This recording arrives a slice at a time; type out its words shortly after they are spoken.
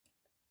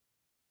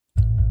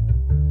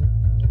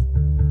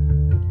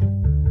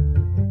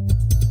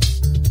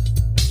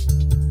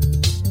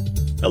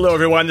Hello,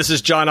 everyone. This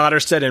is John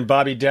Otterstedt and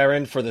Bobby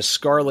Darin for the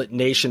Scarlet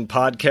Nation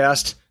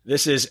podcast.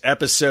 This is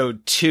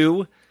episode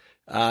 2.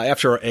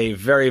 After a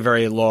very,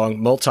 very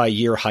long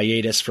multi-year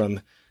hiatus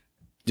from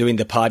doing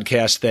the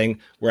podcast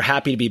thing. We're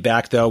happy to be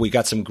back, though. We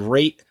got some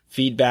great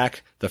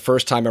feedback the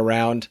first time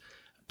around.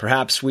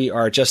 Perhaps we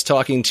are just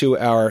talking to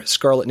our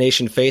Scarlet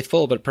Nation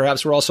faithful, but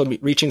perhaps we're also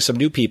reaching some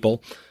new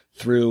people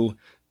through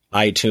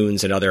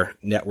iTunes and other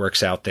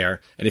networks out there.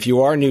 And if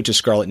you are new to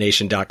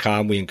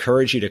scarletnation.com, we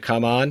encourage you to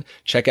come on,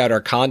 check out our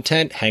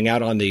content, hang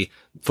out on the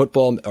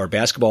football or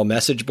basketball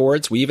message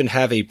boards. We even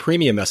have a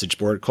premium message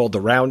board called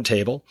the Round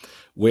Table,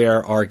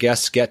 where our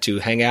guests get to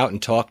hang out and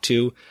talk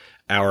to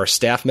our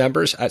staff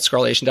members at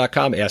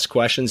scarletnation.com, ask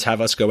questions, have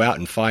us go out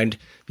and find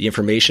the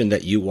information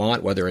that you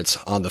want, whether it's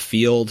on the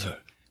field,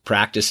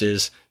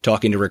 practices,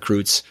 talking to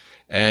recruits,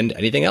 and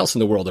anything else in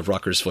the world of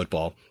Rutgers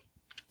football.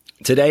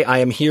 Today, I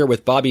am here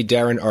with Bobby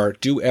Darin, our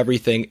Do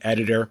Everything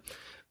editor.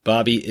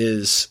 Bobby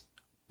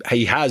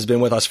he has been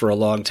with us for a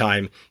long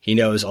time. He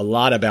knows a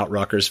lot about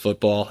Rutgers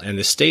football and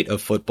the state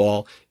of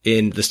football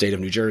in the state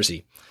of New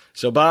Jersey.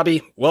 So,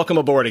 Bobby, welcome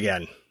aboard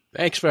again.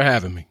 Thanks for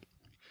having me.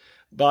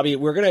 Bobby,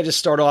 we're going to just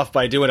start off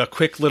by doing a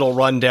quick little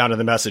rundown of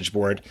the message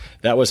board.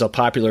 That was a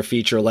popular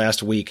feature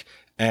last week,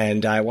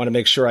 and I want to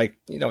make sure I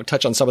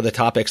touch on some of the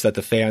topics that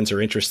the fans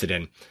are interested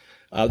in.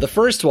 The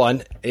first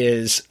one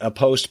is a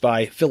post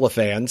by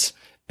Philifans,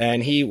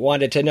 and he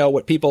wanted to know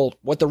what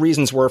the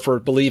reasons were for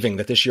believing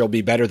that this year will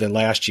be better than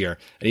last year.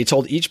 And he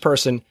told each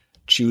person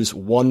choose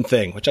one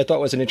thing, which I thought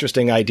was an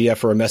interesting idea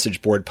for a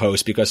message board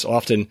post, because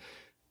often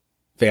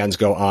fans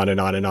go on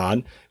and on and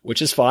on,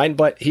 which is fine.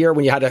 But here,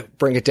 when you had to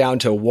bring it down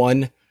to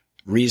one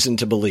reason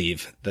to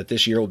believe that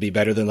this year will be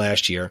better than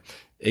last year,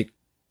 it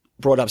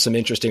brought up some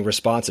interesting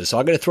responses. So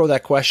I'm going to throw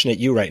that question at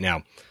you right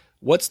now.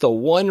 What's the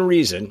one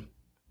reason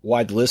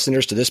why the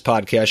listeners to this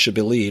podcast should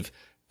believe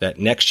that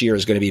next year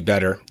is going to be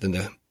better than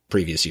the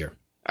previous year?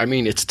 I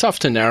mean, it's tough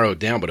to narrow it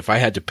down, but if I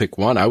had to pick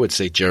one, I would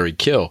say Jerry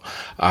Kill.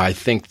 I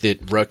think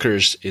that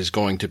Rutgers is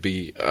going to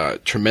be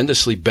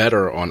tremendously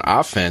better on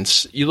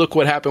offense. You look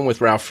what happened with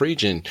Ralph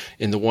Friedgen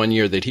in the 1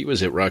 year that he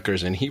was at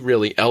Rutgers, and he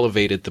really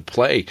elevated the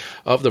play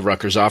of the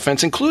Rutgers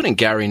offense, including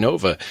Gary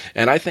Nova.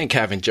 And I think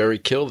having Jerry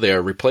Kill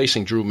there,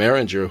 replacing Drew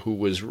Mehringer, who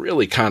was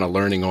really kind of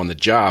learning on the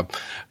job,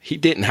 he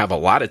didn't have a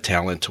lot of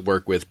talent to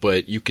work with,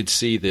 but you could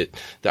see that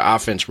the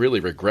offense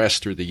really regressed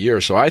through the year.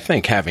 So I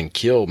think having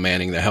Kill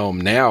manning the helm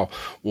now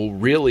will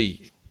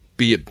really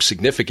be a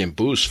significant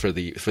boost for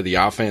the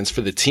offense,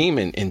 for the team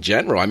in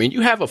general. I mean,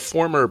 you have a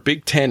former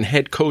Big Ten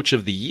head coach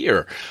of the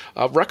year.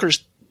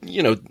 Rutgers,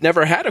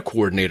 never had a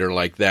coordinator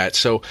like that.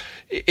 So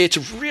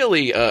it's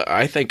really,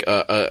 I think,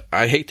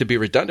 I hate to be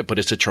redundant, but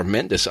it's a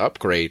tremendous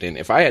upgrade. And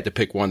if I had to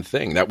pick one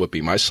thing, that would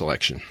be my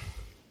selection.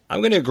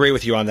 I'm going to agree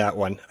with you on that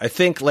one. I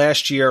think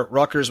last year,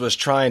 Rutgers was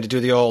trying to do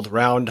the old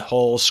round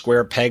hole,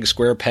 square peg,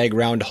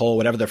 round hole,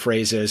 whatever the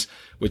phrase is,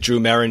 with Drew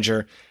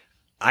Mehringer.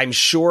 I'm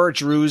sure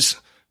Drew's,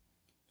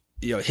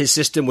 his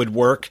system would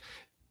work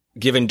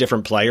given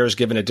different players,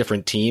 given a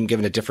different team,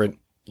 given a different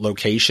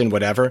location,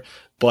 whatever.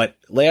 But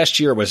last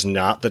year was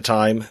not the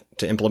time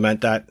to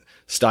implement that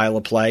style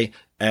of play.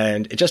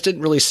 And it just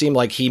didn't really seem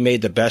like he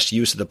made the best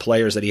use of the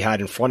players that he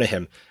had in front of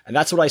him. And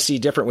that's what I see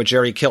different with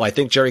Jerry Kill. I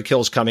think Jerry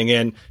Kill's coming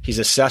in, he's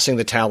assessing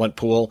the talent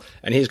pool,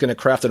 and he's going to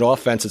craft an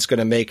offense that's going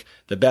to make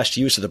the best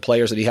use of the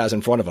players that he has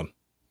in front of him.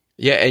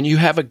 Yeah, and you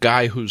have a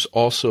guy who's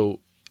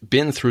also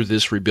been through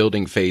this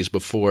rebuilding phase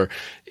before.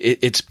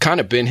 It's kind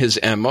of been his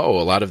MO.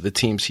 A lot of the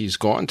teams he's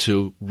gone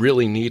to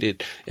really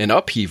needed an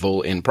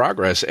upheaval in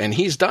progress, and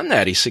he's done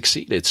that. He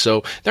succeeded.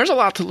 So there's a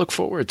lot to look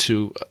forward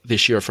to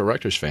this year for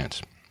Rutgers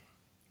fans.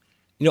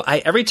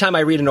 Every time I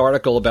read an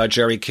article about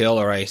Jerry Kill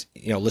or I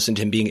listen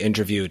to him being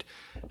interviewed,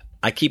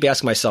 I keep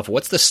asking myself,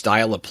 what's the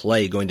style of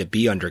play going to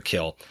be under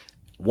Kill?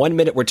 1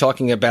 minute we're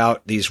talking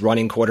about these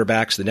running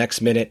quarterbacks. The next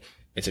minute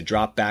it's a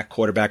drop back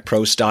quarterback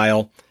pro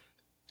style.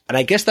 And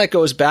I guess that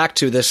goes back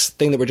to this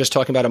thing that we were just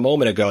talking about a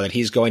moment ago, that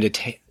he's going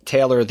to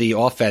tailor the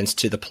offense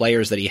to the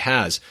players that he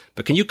has.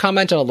 But can you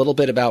comment on a little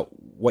bit about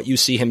what you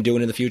see him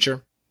doing in the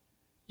future?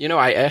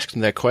 I asked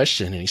him that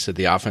question, and he said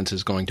the offense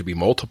is going to be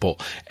multiple.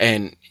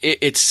 And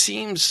it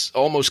seems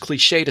almost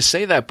cliche to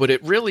say that, but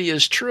it really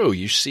is true.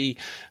 You see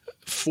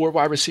 4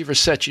 wide receiver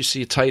sets, you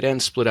see a tight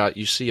end split out,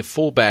 you see a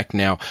fullback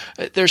now.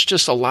 There's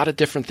just a lot of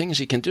different things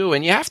he can do.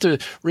 And you have to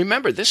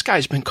remember, this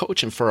guy's been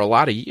coaching for a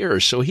lot of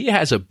years, so he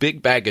has a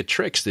big bag of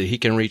tricks that he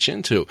can reach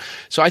into.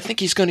 So I think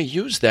he's going to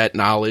use that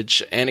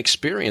knowledge and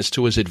experience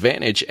to his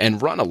advantage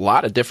and run a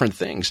lot of different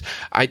things.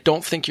 I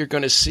don't think you're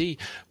going to see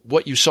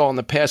what you saw in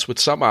the past with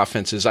some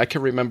offenses. I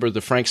can remember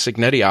the Frank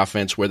Cignetti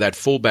offense where that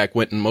fullback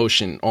went in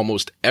motion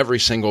almost every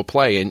single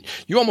play, and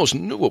you almost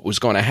knew what was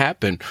going to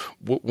happen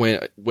when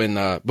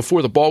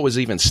before the ball was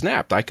even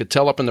snapped. I could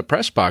tell up in the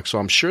press box, so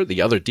I'm sure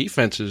the other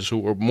defenses who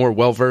were more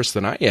well-versed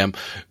than I am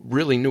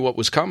really knew what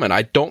was coming.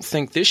 I don't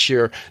think this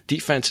year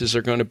defenses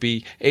are going to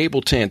be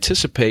able to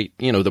anticipate,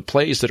 the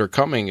plays that are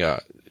coming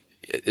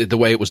the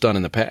way it was done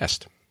in the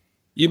past.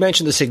 You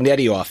mentioned the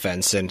Cignetti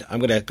offense, and I'm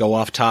going to go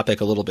off topic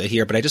a little bit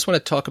here, but I just want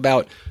to talk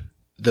about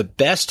the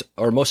best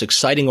or most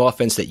exciting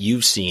offense that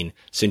you've seen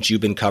since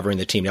you've been covering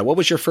the team. Now, what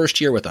was your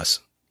first year with us?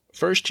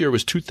 First year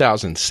was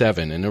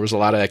 2007, and there was a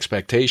lot of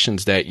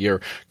expectations that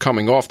year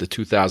coming off the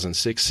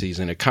 2006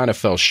 season. It kind of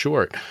fell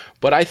short.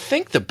 But I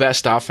think the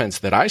best offense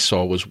that I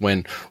saw was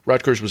when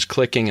Rutgers was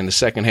clicking in the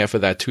second half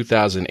of that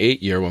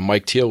 2008 year when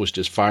Mike Teal was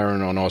just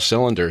firing on all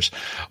cylinders.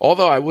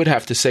 Although I would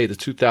have to say the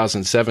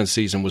 2007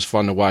 season was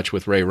fun to watch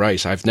with Ray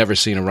Rice. I've never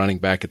seen a running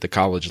back at the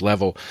college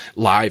level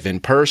live in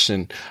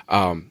person.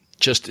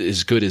 Just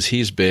as good as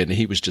he's been.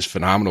 He was just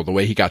phenomenal the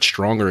way he got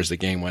stronger as the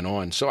game went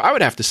on. So I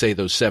would have to say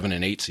those 7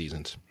 and 8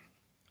 seasons.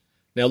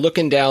 Now,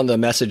 looking down the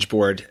message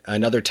board,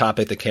 another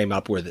topic that came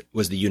up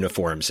was the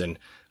uniforms, and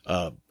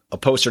a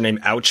poster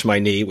named Ouch My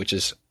Knee, which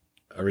is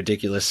a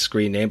ridiculous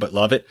screen name, but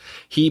love it.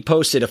 He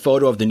posted a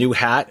photo of the new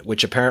hat,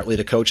 which apparently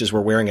the coaches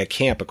were wearing at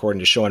camp,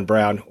 according to Sean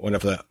Brown, one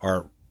of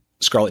our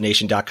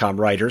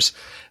ScarletNation.com writers.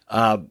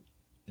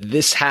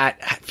 This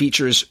hat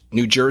features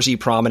New Jersey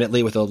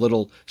prominently with a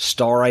little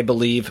star, I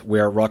believe,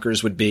 where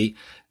Rutgers would be.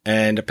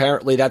 And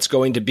apparently that's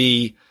going to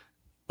be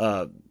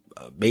a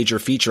major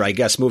feature, I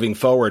guess, moving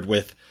forward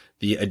with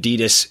the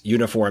Adidas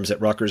uniforms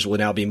that Rutgers will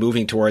now be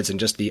moving towards, and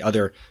just the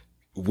other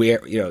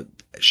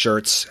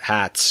shirts,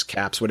 hats,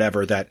 caps,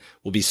 whatever that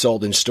will be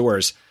sold in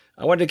stores.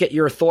 I wanted to get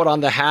your thought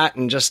on the hat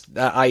and just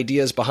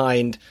ideas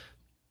behind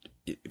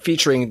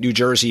featuring New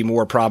Jersey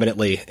more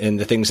prominently in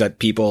the things that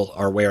people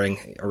are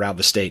wearing around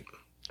the state.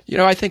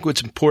 I think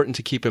what's important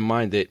to keep in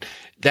mind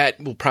that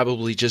will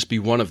probably just be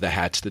one of the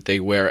hats that they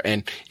wear.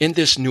 And in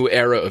this new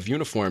era of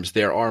uniforms,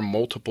 there are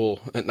multiple,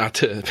 not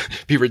to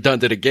be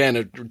redundant again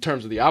in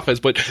terms of the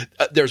offense, but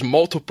there's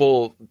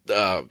multiple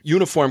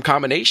uniform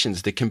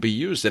combinations that can be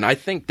used. And I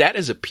think that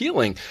is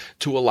appealing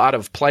to a lot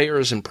of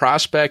players and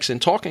prospects,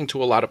 and talking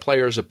to a lot of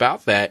players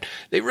about that.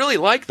 They really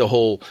like the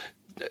whole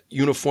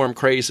uniform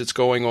craze that's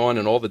going on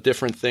and all the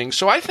different things.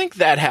 So I think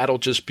that hat'll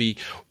just be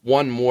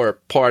one more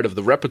part of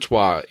the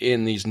repertoire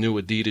in these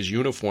new Adidas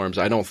uniforms.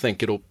 I don't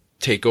think it'll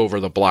take over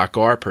the block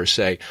R per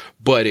se,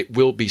 but it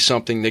will be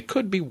something that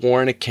could be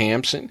worn at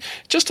camps, and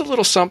just a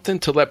little something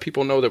to let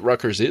people know that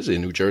Rutgers is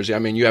in New Jersey. I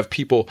mean, you have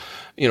people,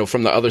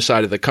 from the other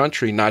side of the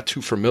country not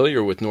too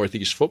familiar with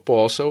Northeast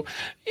football. So,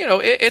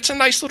 it's a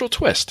nice little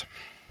twist.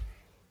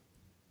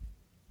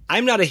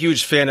 I'm not a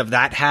huge fan of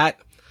that hat,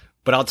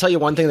 but I'll tell you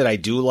one thing that I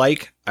do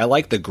like. I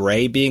like the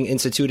gray being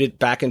instituted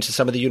back into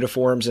some of the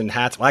uniforms and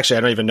hats. Well, actually, I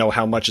don't even know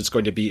how much it's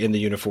going to be in the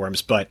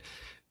uniforms, but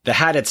the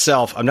hat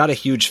itself, I'm not a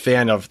huge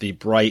fan of the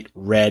bright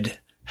red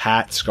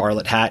hat,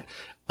 scarlet hat.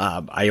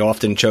 I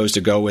often chose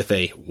to go with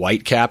a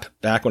white cap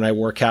back when I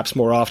wore caps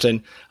more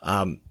often.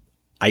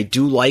 I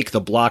do like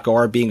the block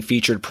R being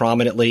featured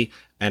prominently,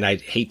 and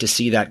I'd hate to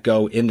see that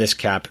go in this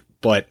cap.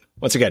 But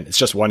once again, it's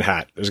just one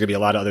hat. There's going to be a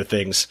lot of other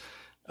things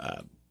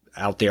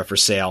out there for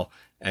sale.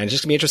 And it's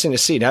just gonna be interesting to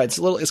see. Now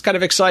it's kind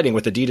of exciting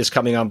with Adidas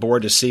coming on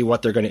board to see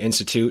what they're going to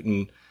institute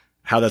and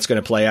how that's going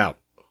to play out.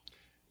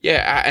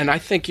 Yeah, and I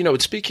think,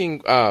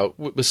 speaking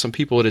with some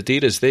people at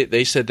Adidas,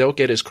 they said they'll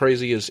get as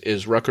crazy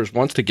as Rutgers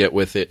wants to get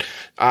with it.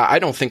 I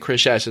don't think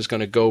Chris Shass is going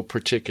to go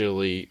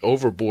particularly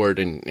overboard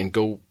and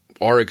go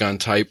Oregon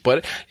type,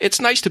 but it's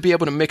nice to be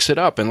able to mix it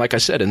up. And like I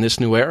said, in this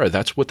new era,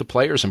 that's what the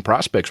players and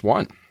prospects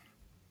want.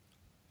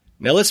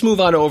 Now let's move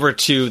on over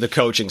to the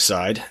coaching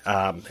side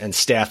and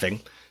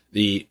staffing.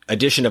 The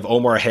addition of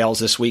Omar Hales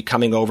this week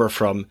coming over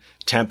from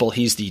Temple.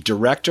 He's the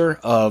director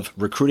of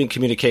recruiting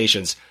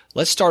communications.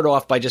 Let's start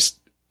off by just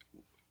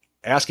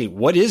asking,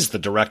 what is the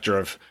director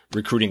of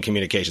recruiting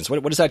communications?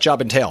 What does that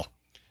job entail?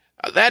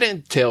 That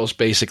entails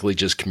basically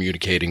just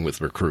communicating with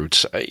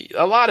recruits.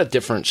 A lot of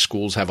different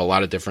schools have a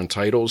lot of different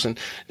titles, and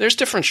there's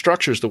different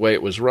structures the way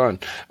it was run.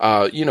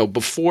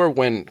 Before,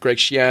 when Greg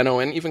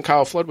Schiano and even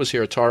Kyle Flood was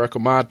here, Tariq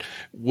Ahmad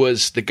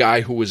was the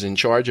guy who was in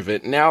charge of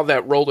it. Now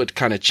that role had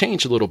kind of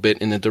changed a little bit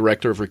in the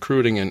director of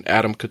recruiting and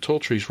Adam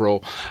Katultri's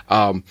role.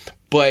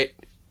 But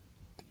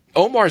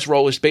Omar's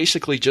role is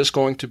basically just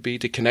going to be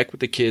to connect with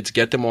the kids,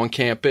 get them on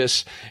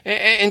campus,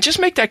 and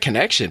just make that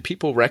connection.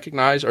 People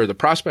recognize, or the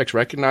prospects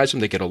recognize him.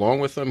 They get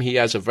along with him. He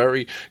has a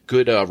very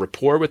good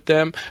rapport with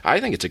them. I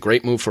think it's a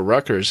great move for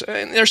Rutgers.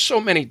 And there's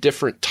so many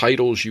different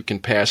titles you can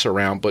pass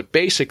around, but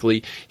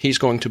basically he's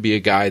going to be a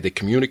guy that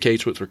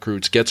communicates with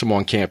recruits, gets them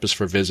on campus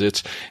for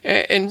visits,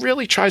 and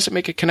really tries to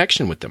make a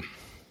connection with them.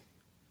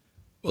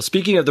 Well,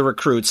 speaking of the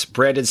recruits,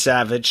 Brandon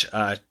Savage,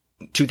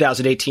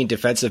 2018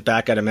 defensive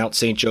back out of Mount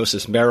St.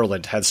 Joseph's,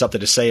 Maryland, had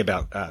something to say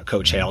about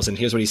Coach Hales, and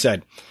here's what he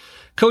said.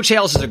 Coach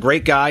Hales is a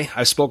great guy.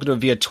 I've spoken to him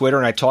via Twitter,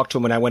 and I talked to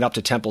him when I went up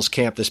to Temple's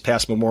camp this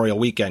past Memorial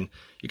weekend.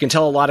 You can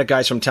tell a lot of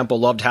guys from Temple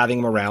loved having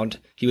him around.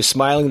 He was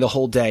smiling the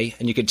whole day,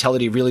 and you could tell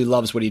that he really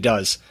loves what he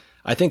does.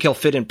 I think he'll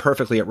fit in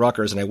perfectly at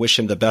Rutgers, and I wish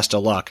him the best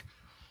of luck.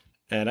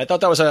 And I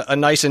thought that was a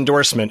nice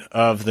endorsement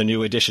of the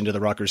new addition to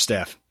the Rutgers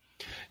staff.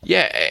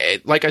 Yeah,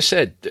 like I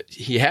said,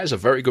 he has a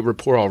very good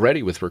rapport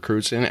already with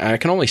recruits, and I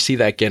can only see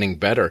that getting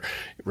better.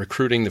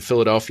 Recruiting the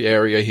Philadelphia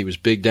area, he was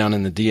big down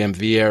in the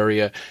DMV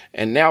area,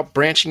 and now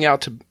branching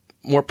out to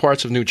more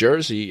parts of New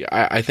Jersey,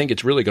 I think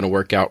it's really going to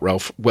work out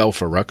well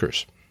for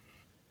Rutgers.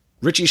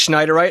 Richie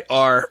Schneiderite,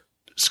 our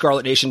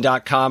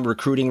ScarletNation.com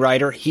recruiting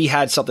writer. He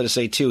had something to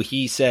say too.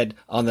 He said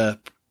on the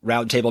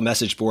roundtable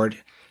message board,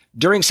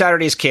 during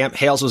Saturday's camp,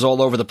 Hales was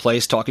all over the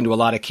place, talking to a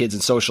lot of kids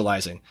and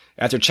socializing.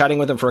 After chatting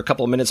with him for a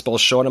couple of minutes,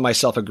 both Sean and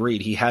myself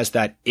agreed he has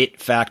that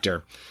it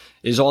factor.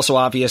 It is also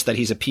obvious that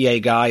he's a PA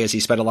guy, as he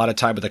spent a lot of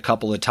time with a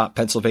couple of top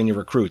Pennsylvania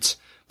recruits.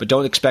 But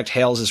don't expect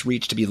Hales'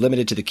 reach to be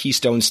limited to the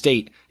Keystone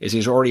State, as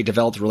he's already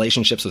developed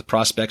relationships with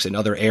prospects in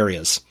other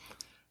areas.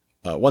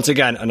 Once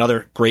again,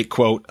 another great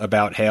quote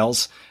about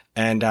Hales.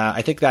 And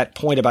I think that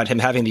point about him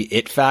having the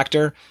it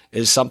factor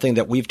is something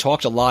that we've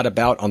talked a lot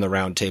about on the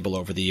roundtable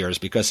over the years,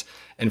 because,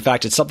 in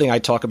fact, it's something I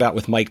talk about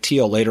with Mike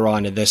Teal later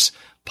on in this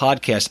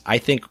podcast. I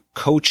think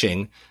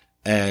coaching,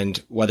 and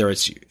whether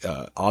it's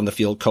on the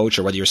field coach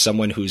or whether you're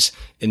someone who's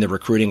in the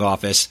recruiting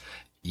office,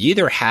 you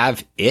either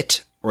have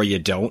it or you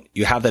don't.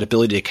 You have that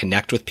ability to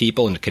connect with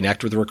people and to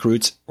connect with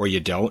recruits, or you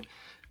don't.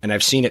 And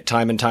I've seen it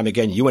time and time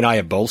again. You and I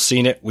have both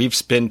seen it.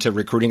 We've been to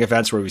recruiting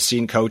events where we've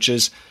seen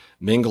coaches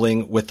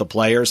mingling with the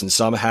players, and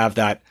some have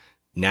that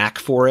knack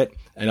for it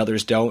and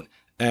others don't.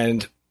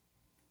 And,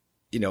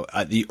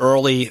 the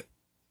early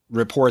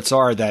reports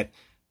are that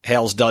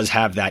Hales does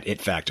have that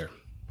it factor.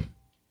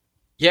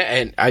 Yeah,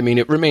 and I mean,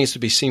 it remains to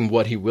be seen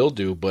what he will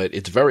do, but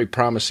it's a very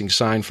promising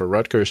sign for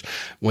Rutgers.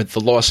 With the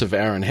loss of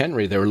Aaron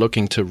Henry, they're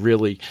looking to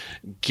really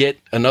get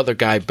another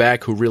guy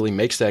back who really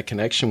makes that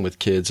connection with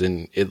kids,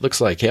 and it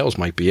looks like Hales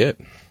might be it.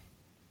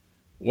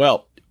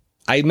 Well,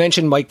 I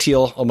mentioned Mike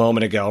Teal a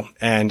moment ago,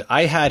 and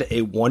I had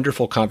a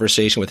wonderful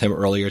conversation with him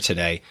earlier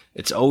today.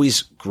 It's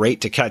always great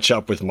to catch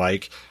up with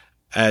Mike.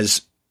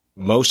 As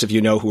most of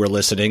you know who are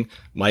listening,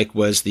 Mike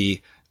was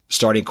the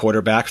starting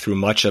quarterback through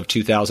much of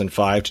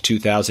 2005 to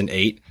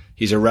 2008.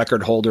 He's a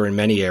record holder in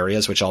many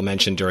areas, which I'll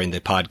mention during the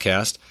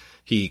podcast.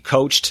 He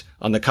coached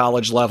on the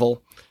college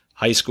level,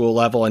 high school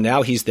level, and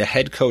now he's the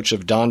head coach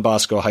of Don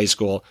Bosco High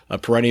School, a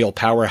perennial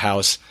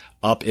powerhouse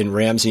up in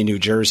Ramsey, New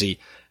Jersey.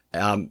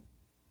 In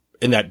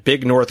that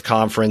Big North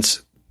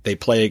Conference, they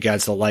play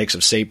against the likes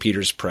of St.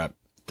 Peter's Prep,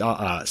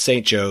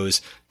 St.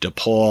 Joe's,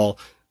 DePaul,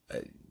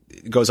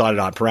 it goes on and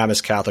on, Paramus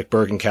Catholic,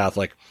 Bergen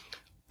Catholic.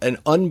 An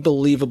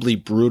unbelievably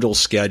brutal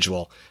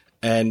schedule.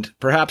 And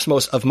perhaps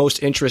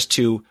most interest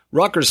to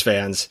Rutgers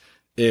fans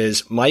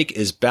is Mike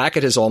is back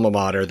at his alma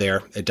mater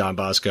there at Don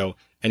Bosco,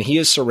 and he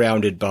is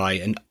surrounded by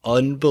an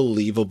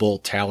unbelievable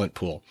talent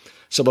pool.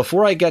 So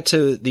before I get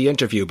to the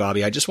interview,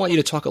 Bobby, I just want you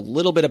to talk a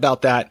little bit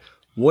about that,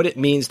 what it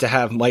means to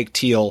have Mike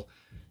Teal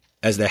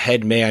as the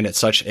head man at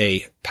such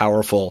a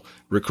powerful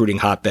recruiting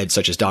hotbed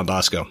such as Don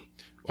Bosco.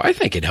 Well, I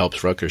think it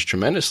helps Rutgers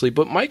tremendously,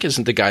 but Mike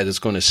isn't the guy that's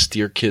going to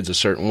steer kids a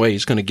certain way.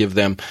 He's going to give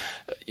them,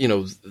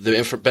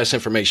 the best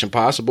information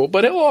possible,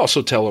 but he'll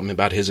also tell them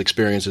about his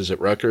experiences at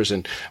Rutgers.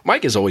 And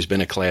Mike has always been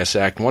a class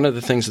act. One of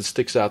the things that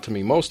sticks out to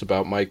me most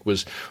about Mike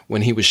was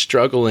when he was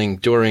struggling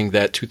during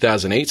that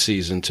 2008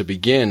 season to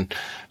begin.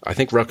 I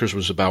think Rutgers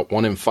was about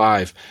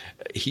 1-5.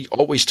 He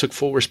always took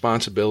full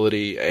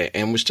responsibility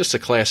and was just a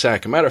class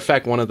act. As a matter of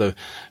fact, one of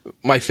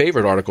my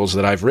favorite articles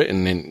that I've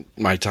written in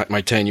my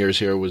 10 years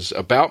here was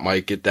about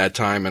Mike at that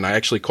time, and I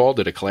actually called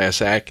it a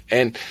class act.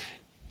 And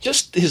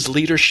just his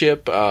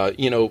leadership,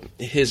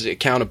 his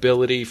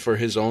accountability for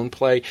his own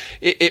play,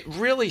 it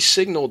really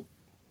signaled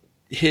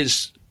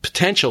his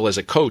potential as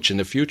a coach in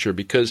the future,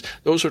 because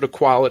those are the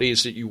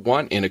qualities that you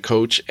want in a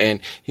coach.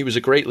 And he was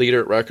a great leader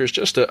at Rutgers,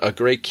 just a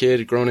great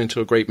kid, grown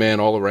into a great man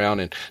all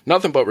around, and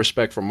nothing but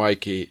respect for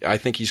Mike. I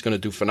think he's going to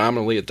do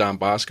phenomenally at Don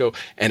Bosco,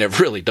 and it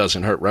really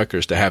doesn't hurt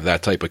Rutgers to have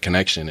that type of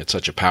connection. It's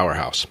such a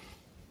powerhouse.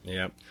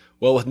 Yeah.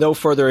 Well, with no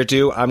further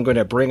ado, I'm going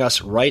to bring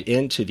us right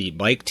into the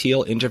Mike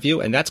Teal interview,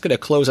 and that's going to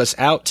close us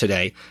out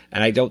today.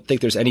 And I don't think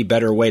there's any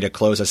better way to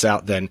close us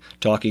out than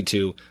talking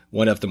to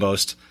one of the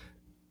most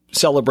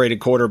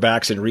celebrated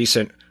quarterbacks in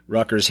recent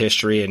Rutgers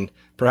history, and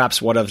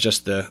perhaps one of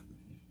just the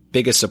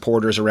biggest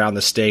supporters around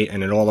the state,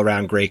 and an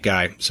all-around great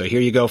guy. So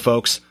here you go,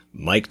 folks,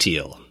 Mike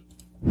Teal.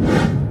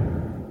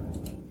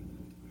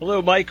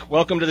 Hello, Mike.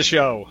 Welcome to the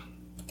show.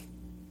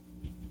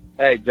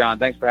 Hey, John.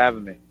 Thanks for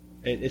having me.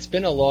 It's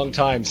been a long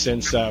time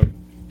since I've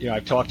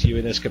talked to you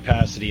in this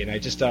capacity, and I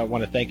just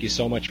want to thank you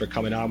so much for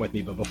coming on with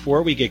me. But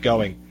before we get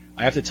going,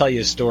 I have to tell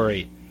you a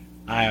story.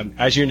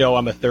 As you know,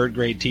 I'm a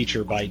third-grade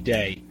teacher by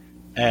day.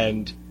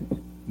 And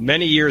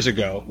many years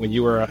ago, when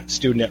you were a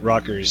student at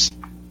Rutgers,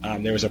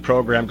 there was a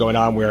program going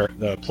on where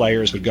the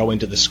players would go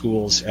into the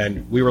schools,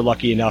 and we were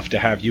lucky enough to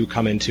have you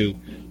come into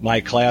my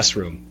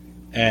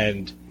classroom.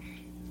 And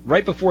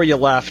right before you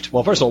left,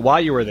 well, first of all, while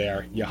you were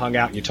there, you hung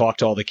out and you talked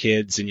to all the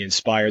kids, and you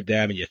inspired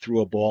them, and you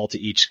threw a ball to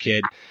each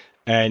kid,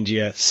 and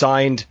you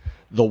signed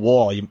the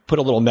wall. You put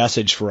a little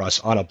message for us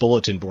on a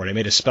bulletin board. I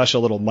made a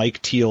special little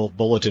Mike Teal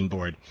bulletin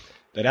board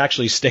that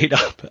actually stayed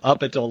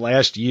up until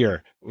last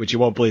year, which you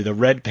won't believe. The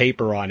red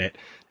paper on it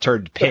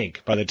turned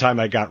pink by the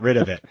time I got rid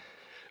of it.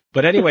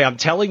 But anyway, I'm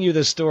telling you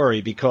this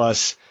story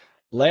because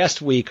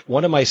last week,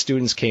 one of my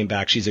students came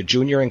back. She's a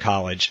junior in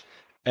college,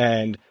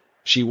 and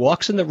she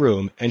walks in the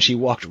room, and she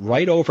walked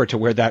right over to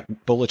where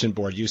that bulletin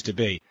board used to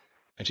be.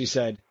 And she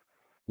said,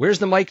 "Where's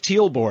the Mike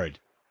Teal board?"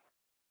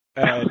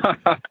 And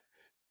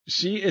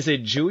She is a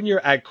junior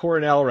at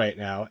Cornell right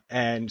now,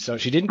 and so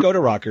she didn't go to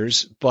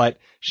Rutgers, but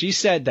she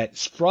said that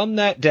from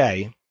that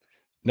day,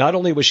 not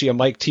only was she a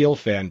Mike Teal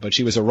fan, but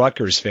she was a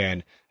Rutgers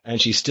fan, and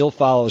she still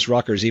follows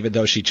Rutgers even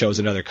though she chose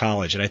another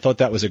college. And I thought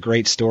that was a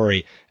great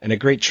story and a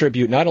great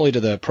tribute not only to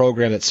the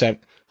program that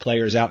sent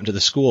players out into the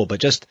school, but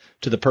just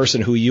to the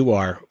person who you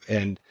are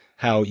and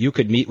how you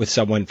could meet with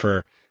someone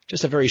for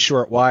just a very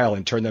short while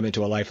and turn them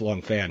into a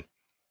lifelong fan.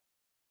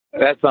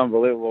 That's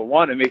unbelievable.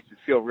 One, it makes me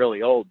feel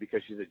really old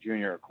because she's a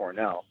junior at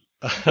Cornell.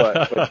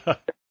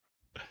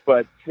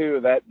 But two,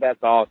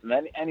 that's awesome.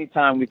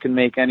 Anytime we can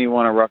make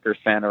anyone a Rutgers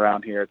fan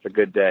around here, it's a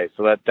good day.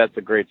 So that's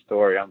a great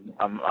story.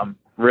 I'm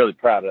really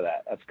proud of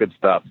that. That's good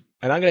stuff.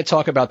 And I'm going to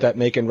talk about that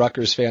making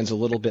Rutgers fans a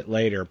little bit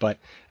later. But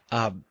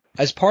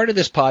as part of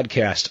this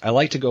podcast, I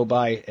like to go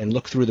by and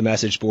look through the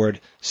message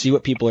board, see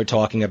what people are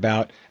talking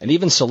about, and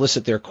even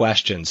solicit their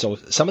questions. So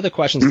some of the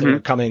questions that are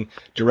coming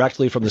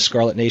directly from the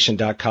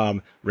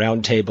ScarletNation.com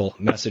roundtable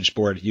message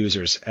board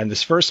users. And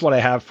this first one I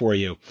have for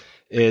you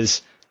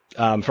is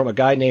from a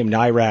guy named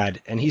Nyrad.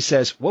 And he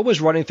says, what was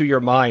running through your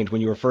mind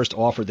when you were first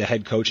offered the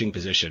head coaching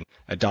position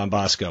at Don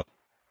Bosco?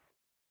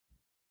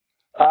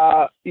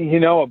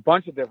 A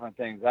bunch of different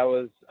things. I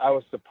was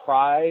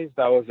surprised.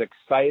 I was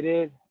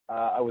excited.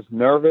 I was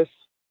nervous.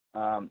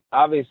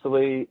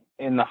 Obviously,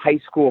 in the high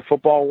school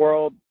football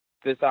world,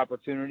 this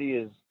opportunity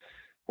is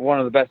one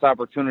of the best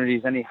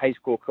opportunities any high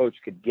school coach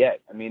could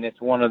get. I mean, it's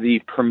one of the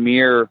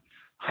premier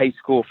high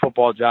school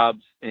football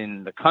jobs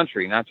in the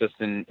country, not just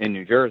in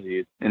New Jersey,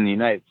 it's in the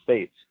United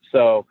States.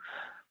 So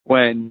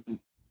when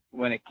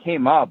it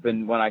came up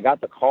and when I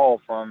got the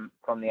call from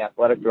the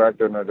athletic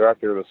director and the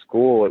director of the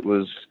school, it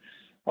was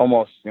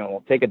almost,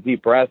 take a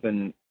deep breath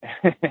and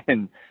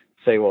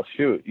say, well,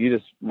 shoot, you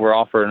just were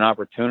offered an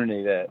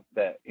opportunity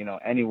that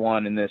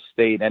anyone in this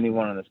state,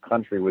 anyone in this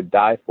country would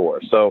die for.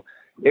 So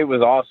it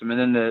was awesome. And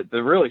then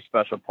the really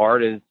special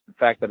part is the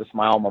fact that it's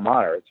my alma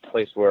mater. It's a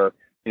place where,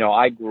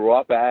 I grew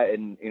up at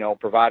and,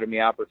 provided me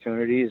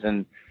opportunities,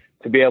 and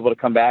to be able to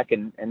come back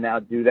and now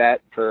do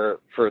that for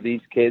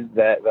these kids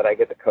that I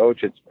get to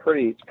coach, it's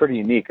pretty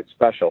unique. It's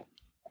special.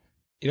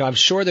 I'm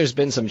sure there's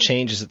been some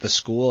changes at the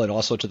school and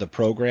also to the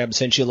program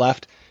since you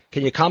left.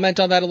 Can you comment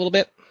on that a little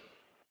bit?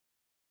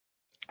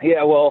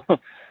 Yeah, well,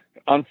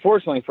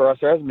 unfortunately for us,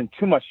 there hasn't been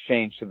too much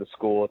change to the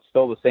school. It's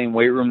still the same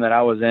weight room that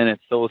I was in.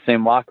 It's still the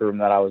same locker room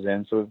that I was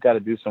in. So we've got to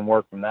do some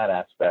work from that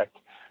aspect.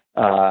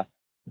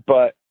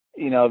 But,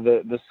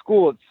 the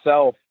school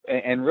itself,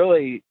 and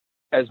really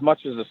as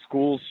much as the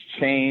school's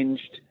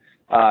changed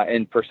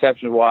and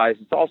perception-wise,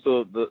 it's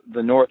also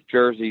the North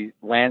Jersey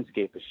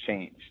landscape has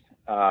changed.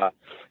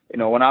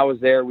 When I was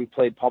there, we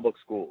played public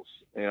schools.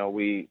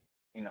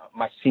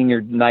 My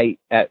senior night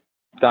at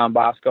Don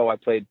Bosco, I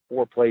played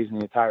 4 plays in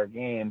the entire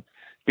game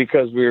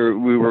because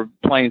we were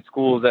playing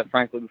schools that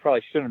frankly we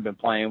probably shouldn't have been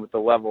playing with the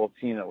level of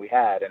team that we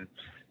had. And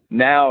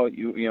now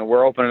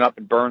we're opening up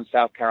in Burns,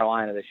 South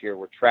Carolina this year.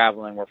 We're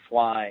traveling, we're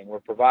flying, we're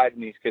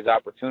providing these kids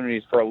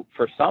opportunities.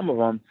 For some of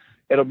them,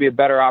 it'll be a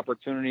better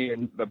opportunity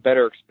and a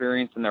better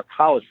experience than their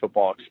college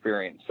football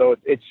experience. So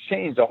it's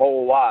changed a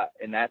whole lot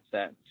in that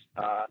sense.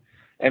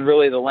 And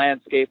really the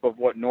landscape of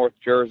what North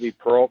Jersey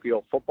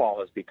parochial football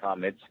has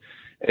become.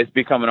 It's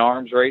become an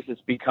arms race.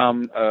 It's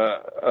become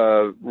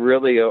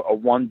really a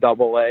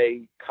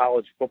 1AA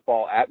college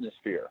football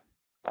atmosphere.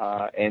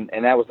 And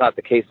that was not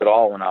the case at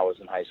all when I was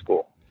in high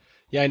school.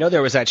 Yeah, I know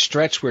there was that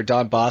stretch where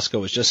Don Bosco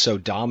was just so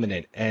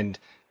dominant. And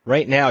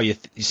right now you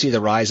see the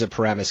rise of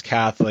Paramus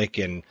Catholic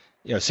and,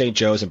 St.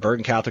 Joe's and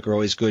Bergen Catholic are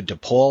always good.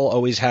 DePaul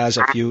always has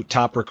a few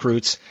top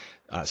recruits.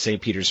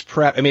 St. Peter's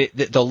Prep. I mean,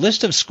 the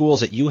list of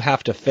schools that you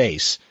have to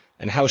face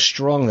and how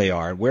strong they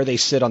are and where they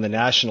sit on the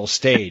national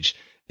stage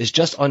is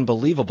just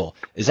unbelievable.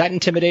 Is that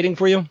intimidating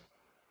for you?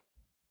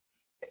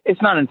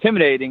 It's not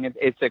intimidating.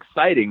 It's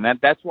exciting.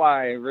 That's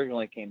why I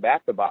originally came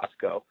back to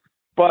Bosco.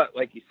 But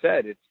like you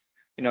said, it's,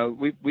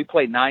 we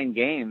played 9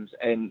 games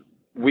and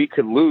we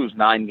could lose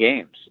 9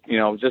 games,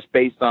 just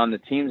based on the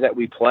teams that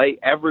we play.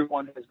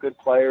 Everyone has good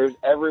players.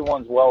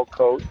 Everyone's well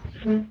coached.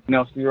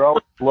 So you're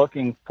always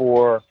looking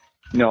for,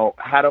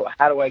 how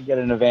do I get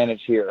an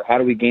advantage here? How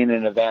do we gain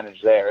an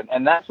advantage there?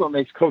 And that's what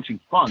makes coaching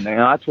fun.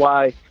 That's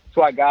why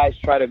guys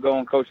try to go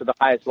and coach at the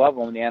highest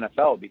level in the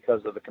NFL,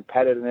 because of the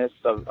competitiveness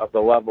of the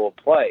level of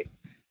play.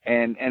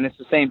 And it's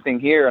the same thing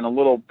here in a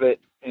little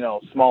bit,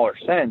 smaller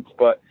sense.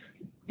 But,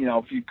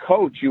 if you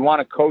coach, you want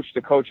to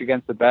coach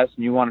against the best,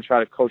 and you want to try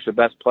to coach the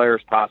best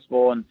players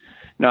possible. And,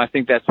 I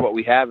think that's what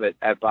we have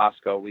at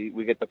Bosco.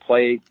 We get to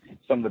play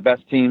some of the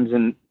best teams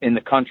in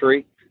the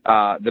country.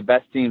 The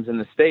best teams in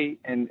the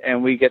state,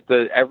 and we get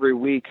to every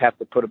week have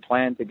to put a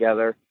plan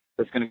together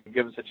that's going to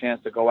give us a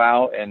chance to go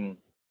out and,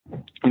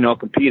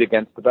 compete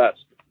against the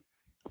best.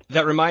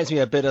 That reminds me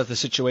a bit of the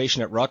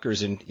situation at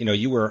Rutgers, and,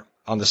 you were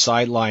on the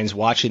sidelines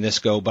watching this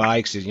go by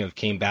because,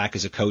 came back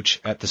as a coach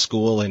at the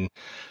school, and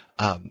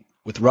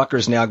with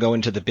Rutgers now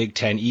going to the Big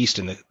Ten East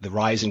and the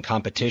rise in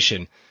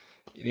competition,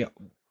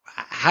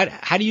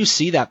 how do you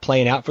see that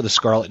playing out for the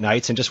Scarlet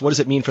Knights, and just what does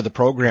it mean for the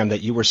program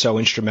that you were so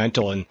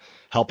instrumental in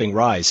helping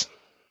rise?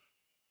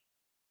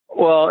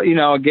 Well,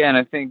 again,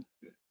 I think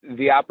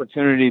the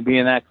opportunity to be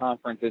in that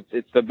conference,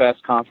 it's the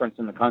best conference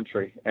in the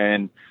country.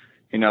 And,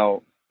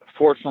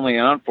 fortunately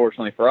and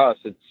unfortunately for us,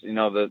 it's,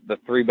 the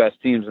three best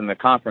teams in the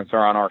conference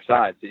are on our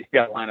side. So you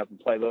got to line up and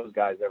play those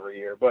guys every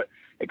year. But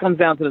it comes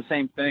down to the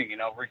same thing,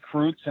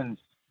 recruits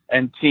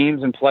and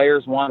teams and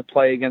players want to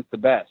play against the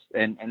best.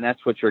 And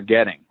that's what you're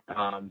getting.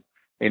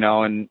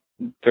 And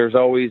there's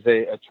always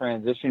a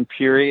transition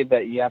period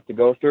that you have to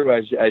go through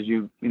as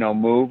you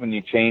move and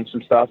you change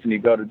some stuff and you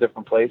go to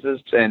different places,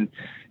 and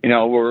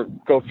we'll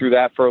go through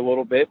that for a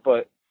little bit.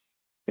 But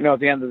at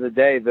the end of the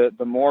day,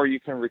 the more you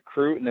can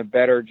recruit and the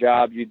better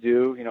job you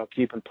do,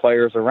 keeping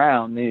players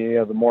around,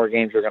 the more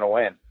games you're going to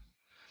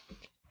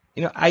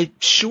win. I'm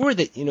sure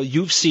that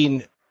you've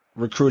seen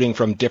recruiting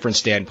from different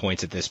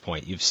standpoints at this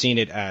point. You've seen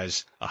it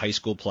as a high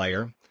school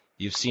player,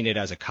 you've seen it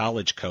as a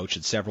college coach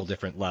at several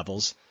different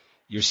levels.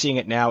 You're seeing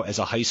it now as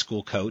a high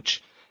school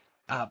coach.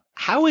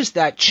 How has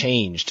that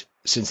changed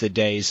since the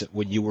days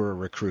when you were a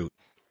recruit?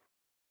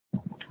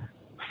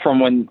 From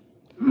when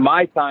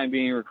my time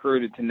being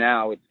recruited to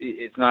now,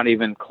 it's not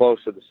even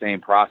close to the same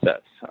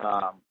process.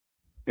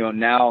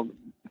 Now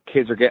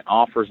kids are getting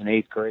offers in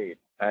 8th grade.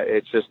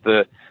 It's just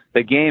the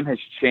game has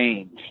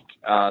changed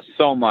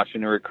so much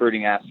in the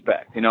recruiting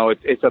aspect.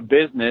 It's a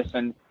business,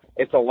 and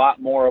it's a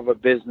lot more of a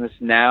business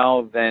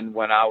now than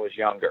when I was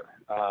younger.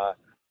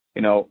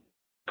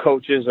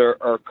 Coaches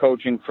are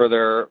coaching for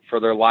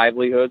their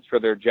livelihoods, for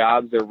their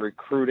jobs. They're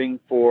recruiting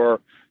for,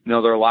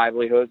 their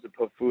livelihoods, to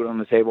put food on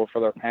the table for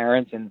their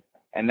parents.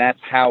 And that's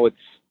how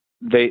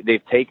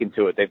they've taken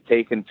to it. They've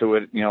taken to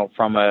it,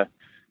 from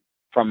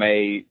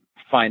a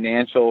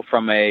financial,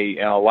 from a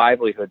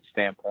livelihood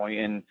standpoint.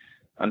 And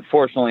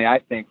unfortunately, I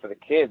think for the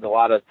kids, a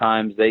lot of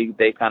times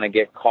they kind of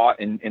get caught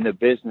in the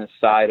business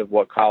side of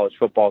what college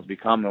football has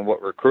become and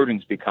what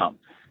recruiting's become.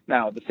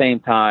 Now, at the same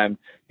time,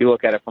 you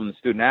look at it from the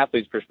student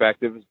athlete's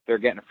perspective, they're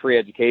getting a free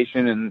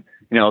education, and,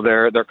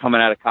 they're coming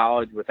out of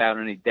college without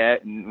any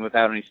debt and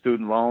without any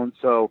student loans.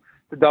 So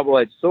it's a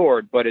double-edged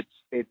sword, but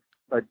it's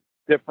a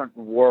different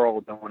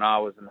world than when I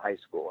was in high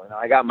school.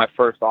 I got my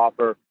first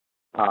offer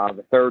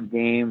the third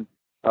game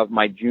of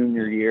my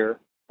junior year.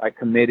 I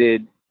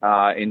committed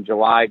in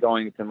July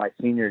going into my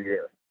senior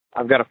year.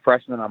 I've got a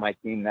freshman on my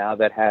team now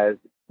that has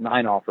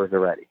 9 offers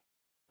already.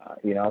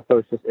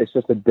 So it's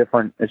just a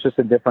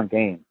different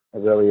game. It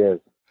really is.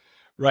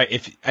 Right.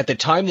 If at the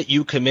time that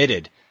you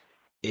committed,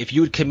 if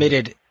you had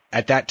committed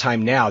at that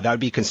time now, that would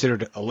be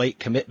considered a late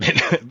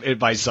commitment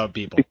by some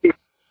people.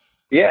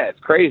 Yeah, it's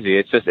crazy.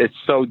 It's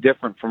so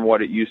different from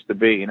what it used to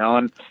be,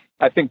 and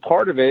I think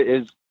part of it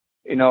is,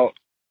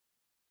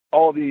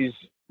 all these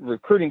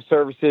recruiting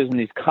services and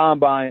these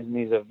combines and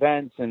these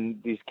events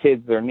and these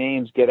kids, their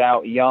names get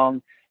out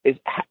young.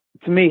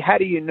 To me, how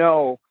do you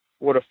know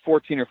what a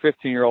 14 or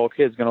 15-year-old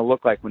kid is going to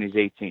look like when he's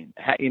 18?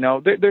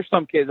 There's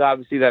some kids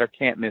obviously that are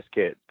can't miss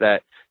kids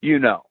that,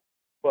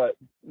 but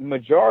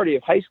majority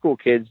of high school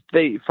kids,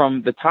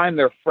 from the time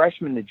they're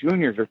freshmen to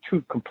juniors, are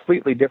two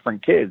completely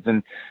different kids.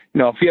 And,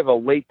 if you have a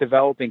late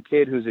developing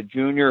kid who's a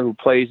junior who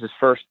plays his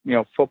first,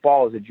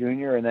 football as a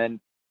junior and then,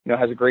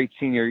 has a great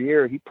senior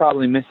year, he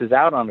probably misses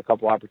out on a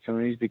couple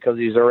opportunities because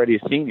he's already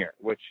a senior,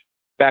 which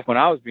back when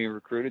I was being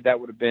recruited, that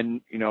would have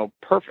been,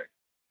 perfect.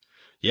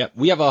 Yeah,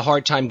 we have a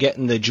hard time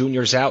getting the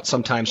juniors out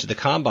sometimes to the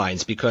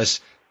combines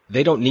because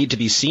they don't need to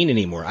be seen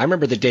anymore. I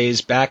remember the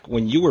days back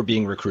when you were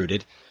being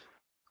recruited.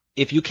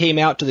 If you came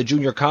out to the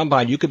junior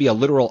combine, you could be a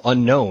literal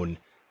unknown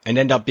and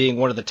end up being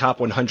one of the top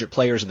 100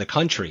 players in the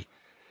country.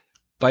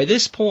 By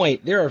this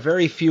point, there are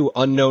very few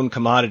unknown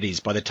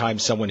commodities by the time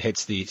someone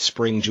hits the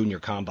spring junior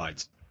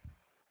combines.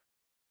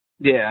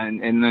 Yeah,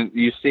 and then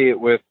you see it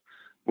with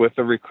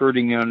the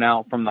recruiting,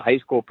 now from the high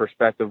school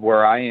perspective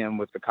where I am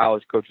with the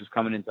college coaches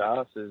coming into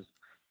us is,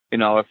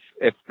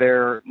 if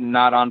they're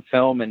not on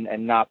film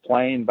and not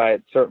playing by a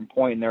certain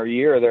point in their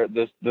year,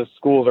 the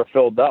schools are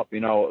filled up,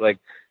 like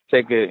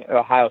take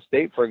Ohio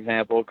State, for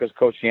example, because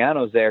Coach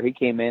Shiano's there. He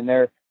came in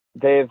there.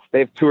 They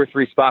have 2 or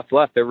 3 spots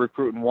left. They're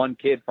recruiting one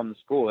kid from the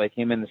school. They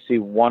came in to see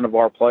one of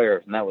our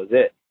players, and that was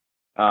it.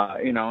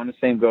 And the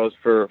same goes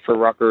for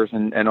Rutgers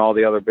and all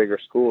the other bigger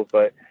schools.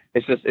 But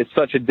it's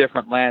such a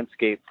different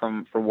landscape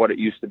from what it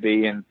used to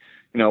be. And,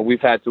 we've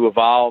had to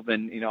evolve.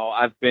 And,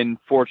 I've been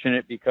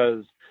fortunate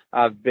because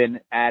I've been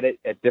at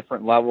it at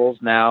different levels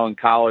now in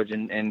college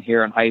and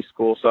here in high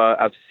school. So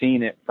I've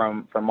seen it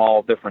from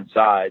all different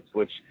sides,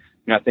 which,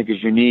 I think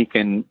is unique.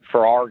 And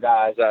for our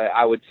guys,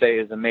 I would say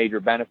is a major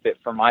benefit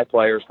for my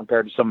players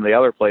compared to some of the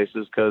other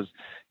places because,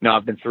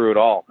 I've been through it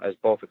all as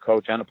both a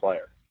coach and a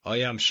player. Oh,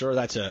 yeah, I'm sure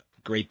that's a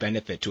great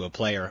benefit to a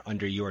player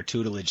under your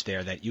tutelage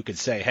there that you could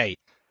say, hey,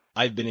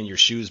 I've been in your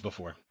shoes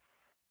before.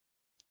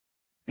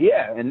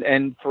 Yeah,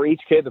 and for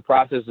each kid, the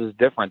process is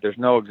different. There's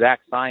no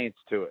exact science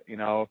to it.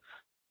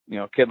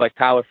 A kid like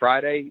Tyler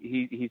Friday,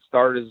 he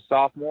started as a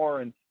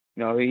sophomore and,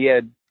 he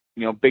had,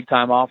 big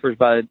time offers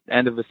by the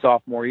end of his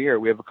sophomore year.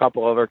 We have a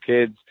couple other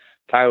kids,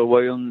 Tyler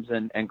Williams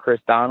and Chris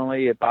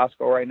Donnelly at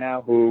Bosco right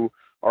now, who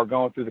are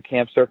going through the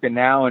camp circuit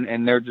now,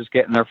 and they're just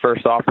getting their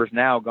first offers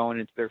now going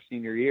into their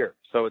senior year.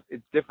 So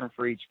it's different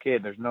for each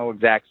kid. There's no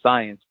exact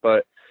science,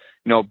 but,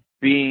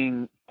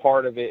 being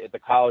part of it at the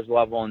college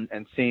level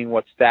and seeing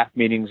what staff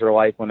meetings are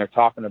like when they're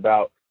talking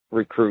about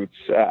recruits,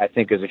 I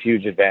think is a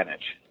huge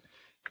advantage.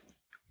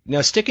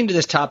 Now, sticking to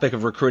this topic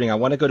of recruiting, I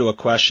want to go to a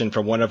question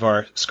from one of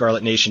our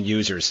Scarlet Nation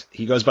users.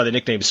 He goes by the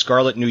nickname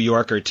Scarlet New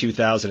Yorker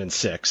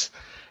 2006.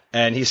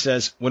 And he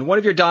says, when one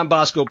of your Don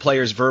Bosco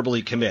players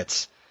verbally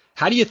commits,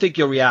 how do you think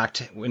you'll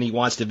react when he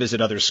wants to visit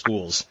other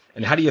schools?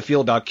 And how do you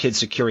feel about kids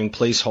securing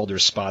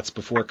placeholder spots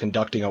before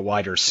conducting a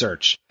wider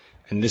search?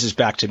 And this is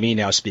back to me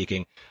now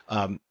speaking.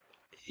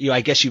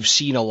 I guess you've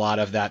seen a lot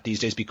of that these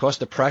days because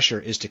the pressure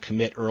is to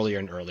commit earlier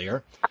and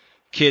earlier.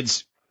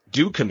 Kids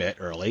do commit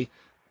early,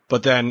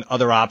 but then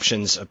other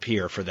options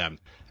appear for them.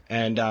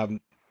 And,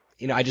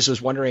 I just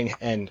was wondering,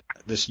 and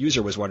this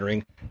user was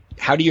wondering,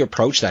 how do you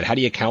approach that? How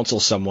do you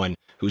counsel someone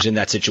who's in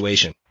that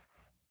situation?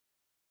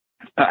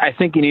 I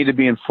think you need to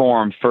be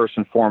informed first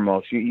and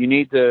foremost. You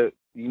need to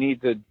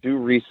do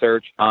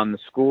research on the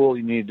school.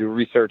 You need to do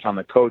research on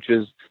the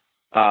coaches.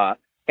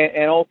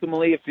 And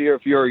ultimately, if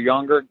you're a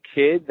younger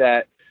kid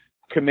that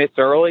commits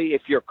early,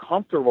 if you're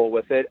comfortable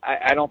with it,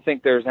 I don't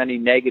think there's any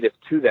negative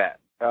to that.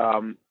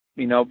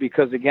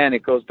 Because again,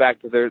 it goes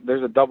back to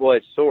there's a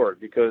double-edged sword,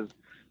 because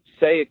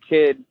say a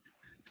kid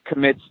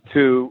commits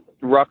to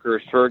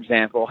Rutgers, for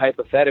example,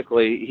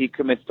 hypothetically, he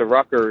commits to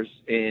Rutgers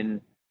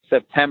in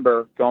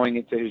September going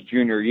into his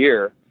junior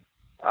year.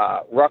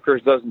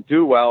 Rutgers doesn't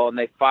do well and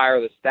they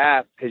fire the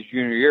staff his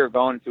junior year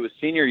going into his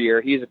senior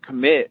year. He's a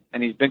commit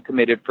and he's been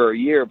committed for a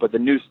year, but the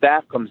new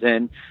staff comes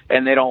in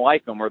and they don't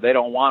like him or they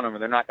don't want him or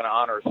they're not going to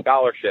honor a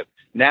scholarship.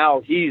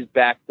 Now he's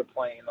back to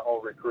playing the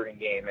whole recruiting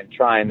game and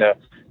trying to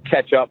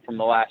catch up from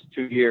the last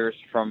 2 years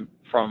from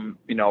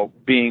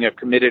being a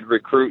committed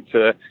recruit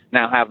to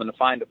now having to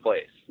find a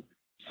place.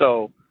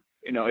 So,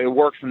 it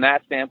works from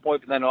that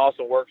standpoint, but then it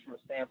also works from the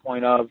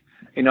standpoint of,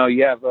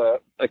 you have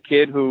a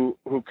kid who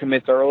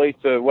commits early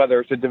to whether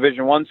it's a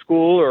Division I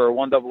school or a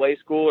 1AA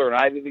school or an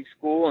Ivy League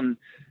school, and,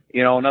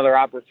 another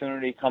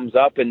opportunity comes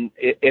up, and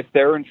if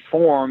they're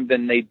informed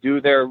and they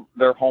do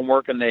their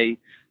homework and they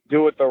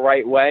do it the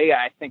right way,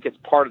 I think it's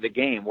part of the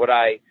game. Would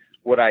I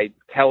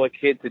tell a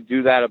kid to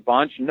do that a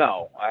bunch?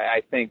 No.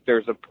 I think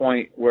there's a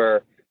point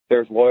where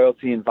there's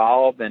loyalty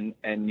involved and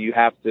you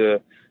have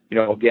to,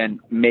 again,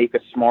 make a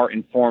smart,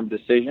 informed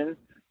decision.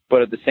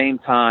 But at the same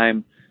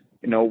time,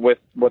 with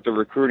what the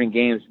recruiting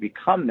games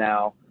become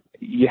now,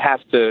 you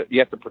have to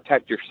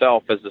protect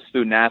yourself as a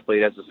student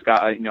athlete, as a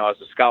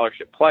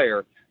scholarship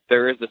player.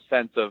 There is a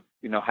sense of,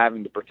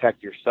 having to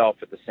protect yourself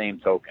at the same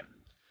token.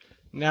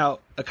 Now,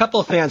 a couple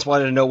of fans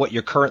wanted to know what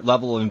your current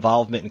level of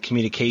involvement and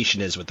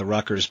communication is with the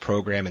Rutgers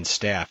program and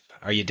staff.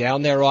 Are you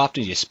down there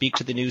often? Do you speak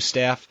to the new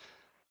staff?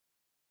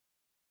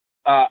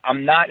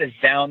 I'm not as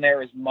down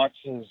there as much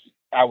as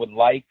I would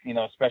like,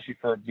 especially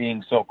for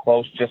being so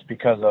close, just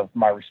because of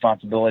my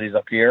responsibilities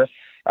up here.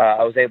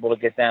 I was able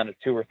to get down to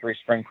 2 or 3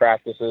 spring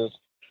practices.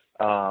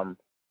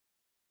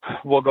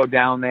 We'll go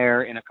down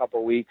there in a couple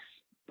of weeks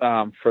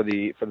for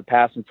the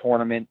passing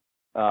tournament.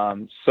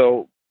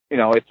 So,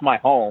 it's my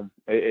home.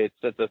 It's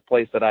a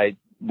place that I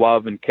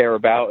love and care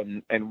about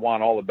and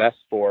want all the best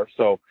for.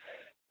 So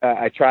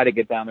I try to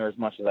get down there as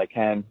much as I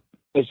can.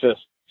 It's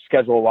just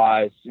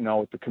schedule-wise,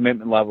 with the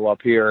commitment level up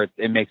here,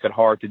 it makes it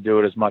hard to do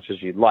it as much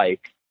as you'd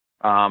like.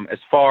 As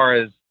far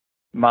as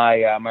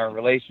my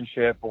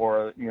relationship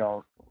or,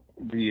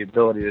 the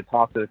ability to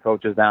talk to the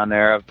coaches down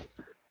there, I've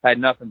had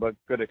nothing but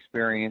good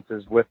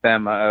experiences with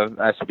them.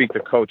 I speak to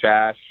Coach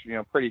Ash,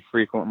 pretty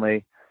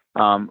frequently.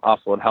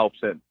 Also, it helps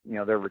that,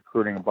 they're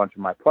recruiting a bunch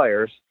of my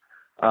players.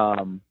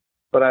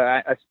 But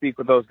I speak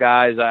with those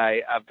guys.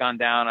 I've gone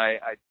down. I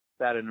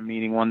sat in a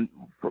meeting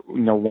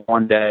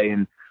one day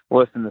and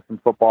listened to some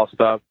football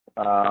stuff.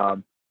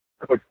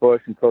 Coach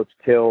Bush and Coach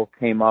Kill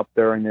came up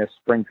during this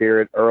spring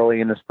period,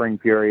 early in the spring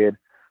period.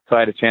 So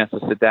I had a chance to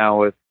sit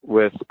down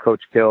with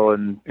Coach Kill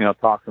and,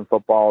 talk some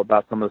football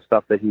about some of the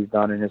stuff that he's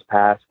done in his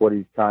past, what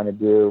he's trying to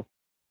do,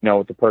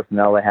 with the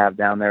personnel they have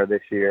down there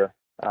this year.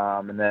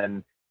 And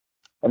then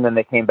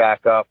they came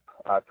back up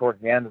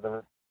towards the end of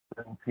the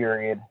spring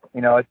period.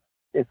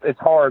 It's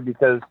hard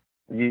because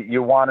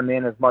you want them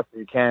in as much as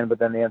you can, but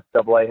then the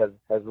NCAA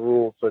has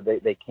rules so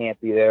they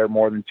can't be there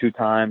more than 2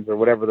 times or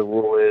whatever the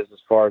rule is as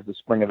far as the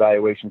spring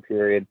evaluation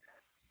period.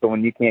 So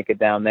when you can't get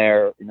down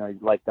there,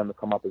 you'd like them to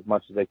come up as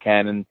much as they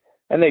can, and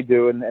they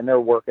do, and they're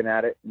working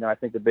at it. I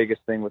think the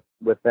biggest thing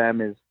with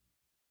them is,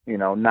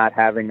 not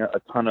having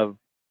a ton of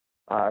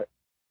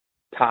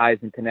ties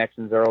and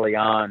connections early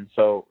on.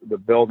 So the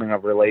building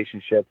of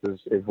relationships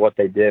is what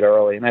they did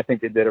early, and I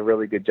think they did a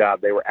really good job.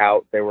 They were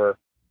out, they were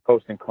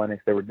hosting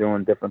clinics, they were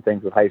doing different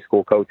things with high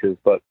school coaches,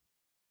 but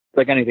it's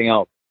like anything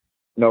else,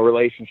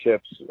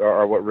 relationships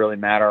are what really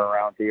matter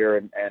around here.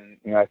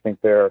 And I think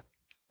they're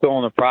still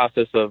in the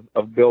process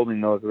of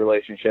building those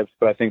relationships,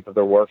 but I think that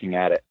they're working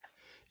at it.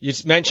 You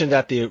mentioned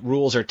that the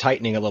rules are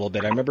tightening a little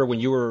bit. I remember when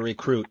you were a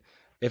recruit,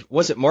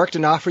 was it Mark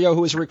D'Onofrio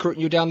who was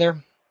recruiting you down there?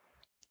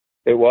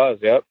 It was,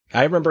 yep.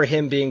 I remember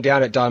him being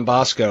down at Don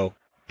Bosco.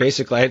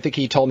 Basically, I think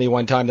he told me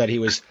one time that he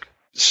was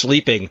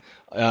sleeping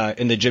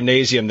in the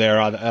gymnasium there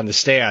on the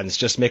stands,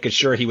 just making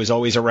sure he was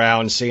always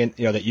around, seeing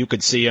that you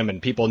could see him,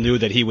 and people knew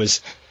that he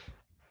was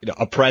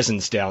a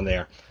presence down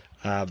there.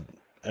 And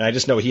I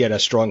just know he had a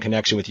strong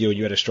connection with you, and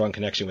you had a strong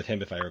connection with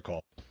him, if I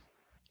recall.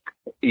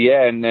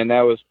 Yeah, and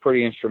that was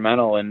pretty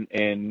instrumental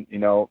in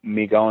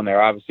me going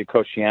there. Obviously,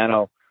 Coach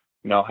Schiano,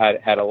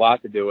 had a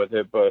lot to do with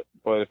it, but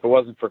if it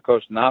wasn't for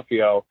Coach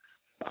D'Onofrio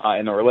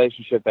and the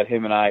relationship that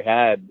him and I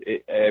had,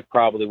 it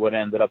probably would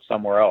have ended up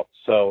somewhere else.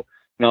 So,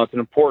 it's an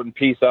important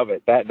piece of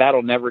it.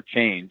 That'll never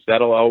change.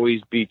 That'll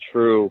always be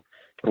true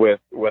with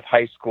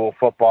high school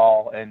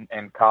football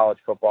and college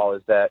football,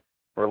 is that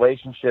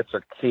relationships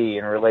are key,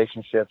 and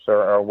relationships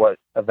are what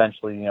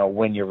eventually,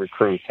 win your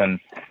recruits. And,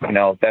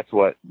 that's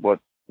what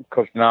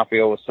Coach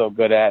D'Onofrio was so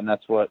good at, and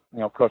that's what,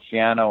 Coach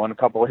Schiano and a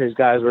couple of his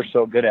guys were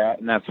so good at,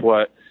 and that's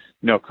what,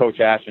 Coach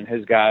Ash and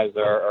his guys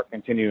are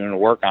continuing to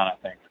work on, I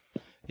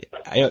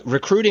think.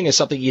 Recruiting is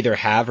something you either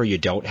have or you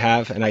don't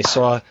have, and I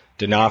saw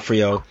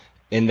D'Onofrio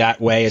in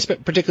that way,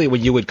 particularly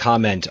when you would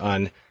comment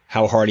on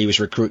how hard he was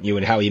recruiting you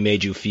and how he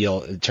made you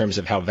feel in terms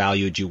of how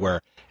valued you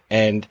were.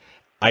 And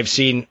I've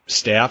seen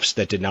staffs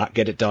that did not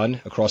get it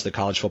done across the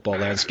college football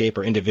landscape,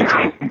 or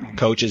individual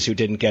coaches who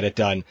didn't get it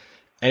done.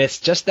 And it's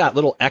just that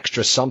little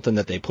extra something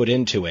that they put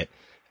into it.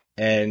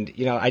 And,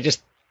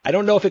 I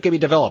don't know if it can be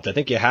developed. I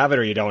think you have it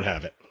or you don't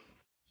have it.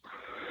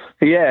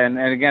 Yeah, and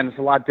again, it's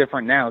a lot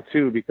different now,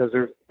 too, because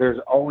there's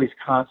always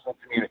constant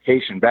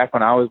communication. Back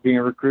when I was being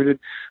recruited,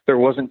 there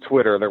wasn't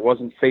Twitter, there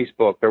wasn't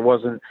Facebook, there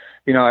wasn't,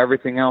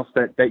 everything else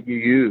that you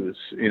use,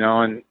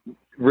 and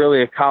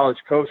really a college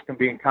coach can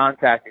be in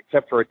contact,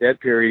 except for a dead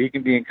period, he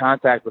can be in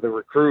contact with a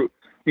recruit,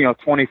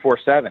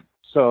 24/7.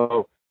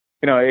 So,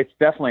 it's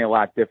definitely a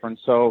lot different.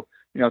 So,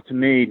 to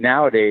me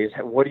nowadays,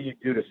 what do you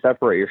do to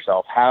separate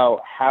yourself? How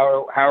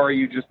are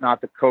you just not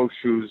the coach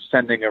who's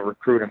sending a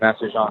recruit a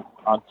message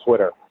on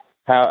Twitter?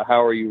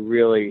 How are you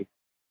really,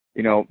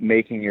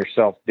 making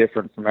yourself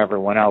different from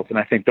everyone else? And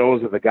I think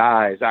those are the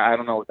guys. I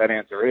don't know what that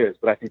answer is,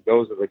 but I think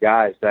those are the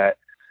guys that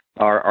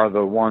are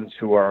the ones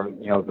who are,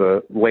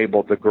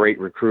 labeled the great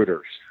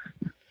recruiters.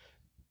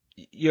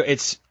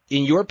 It's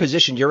in your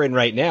position you're in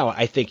right now.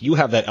 I think you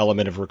have that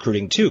element of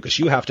recruiting too, because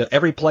you have to,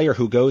 every player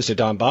who goes to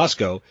Don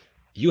Bosco,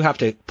 you have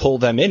to pull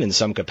them in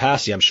some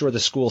capacity. I'm sure the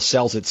school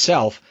sells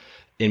itself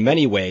in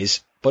many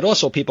ways, but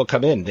also people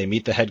come in, they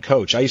meet the head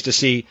coach. I used to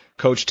see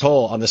Coach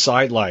Toll on the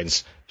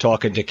sidelines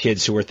talking to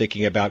kids who were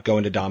thinking about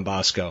going to Don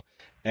Bosco.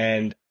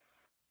 And,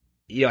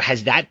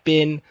 has that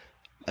been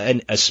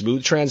a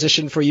smooth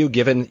transition for you,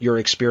 given your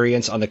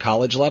experience on the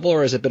college level,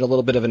 or has it been a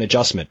little bit of an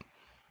adjustment?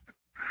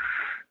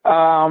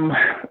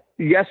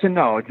 Yes and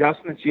no.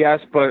 Adjustments,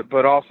 yes,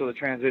 but also the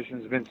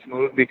transition has been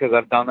smooth because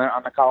I've done that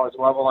on the college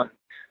level, and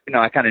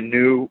I kind of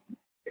knew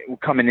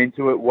coming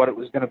into it what it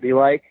was going to be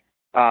like.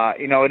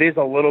 It is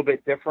a little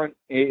bit different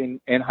in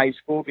high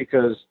school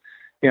because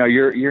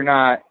you're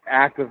not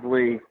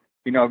actively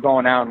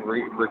going out and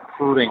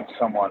recruiting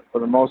someone. For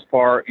the most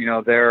part,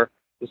 they're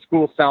the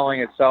school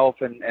selling itself,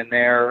 and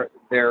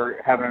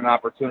they're having an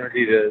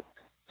opportunity to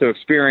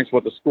experience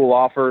what the school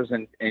offers,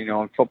 and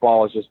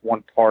football is just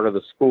one part of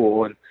the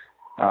school. And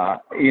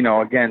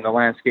again, the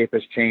landscape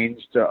has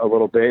changed a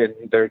little bit,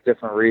 and there are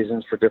different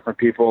reasons for different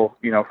people,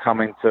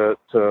 coming to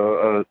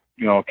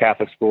a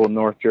Catholic school in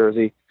North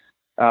Jersey.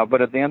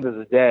 But at the end of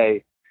the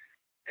day,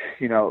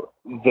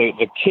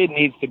 the kid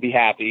needs to be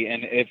happy.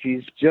 And if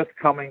he's just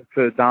coming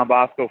to Don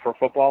Bosco for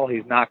football,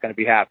 he's not going to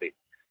be happy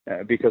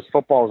because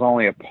football is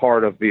only a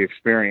part of the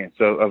experience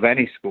of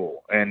any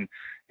school. And,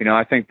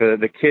 I think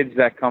the kids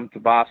that come to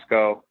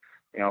Bosco,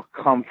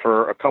 come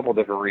for a couple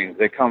different reasons.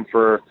 They come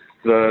for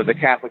the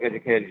Catholic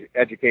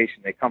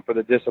education. They come for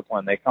the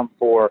discipline. They come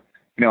for,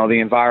 the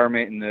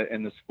environment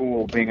in the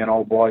school being an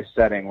old boys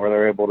setting where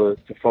they're able to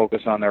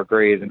focus on their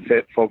grades and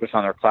focus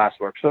on their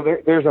classwork. So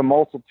there's a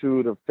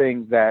multitude of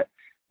things that,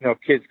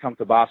 kids come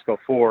to Bosco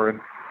for. And,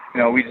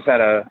 we just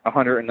had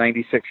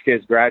 196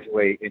 kids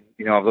graduate,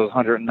 and, of those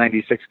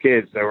 196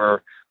 kids, there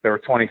were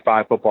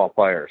 25 football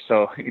players.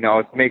 So,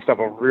 it makes up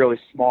a really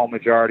small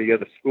majority of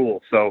the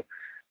school. So,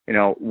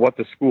 what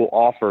the school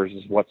offers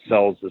is what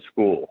sells the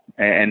school.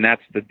 And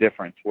that's the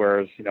difference.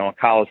 Whereas, in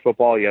college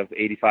football, you have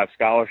 85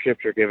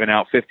 scholarships. You're giving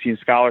out 15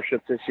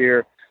 scholarships this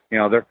year.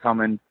 They're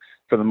coming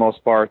for the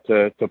most part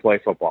to play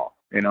football.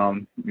 You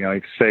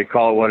can say,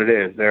 call it what it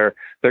is. They're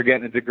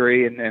getting a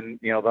degree and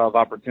they'll have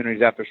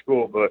opportunities after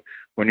school. But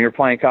when you're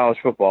playing college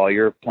football,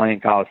 you're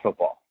playing college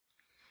football.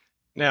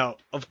 Now,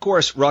 of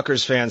course,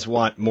 Rutgers fans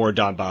want more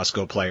Don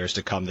Bosco players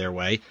to come their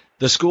way.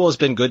 The school has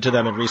been good to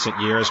them in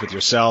recent years with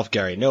yourself,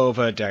 Gary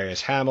Nova,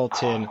 Darius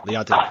Hamilton,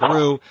 Leonte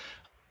Peru.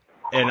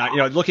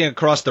 And, looking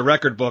across the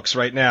record books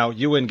right now,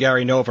 you and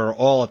Gary Nova are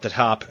all at the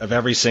top of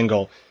every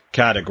single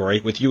category,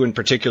 with you in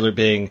particular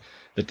being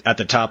at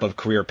the top of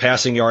career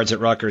passing yards at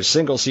Rutgers,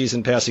 single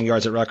season passing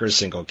yards at Rutgers,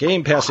 single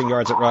game passing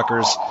yards at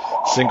Rutgers,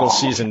 single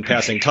season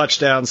passing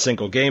touchdowns,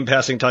 single game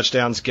passing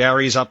touchdowns.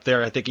 Gary's up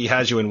there. I think he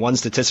has you in one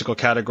statistical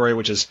category,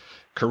 which is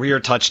career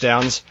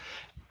touchdowns.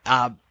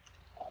 How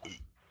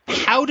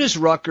does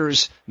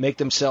Rutgers make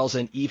themselves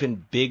an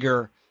even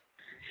bigger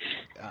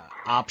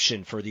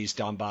option for these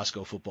Don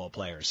Bosco football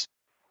players?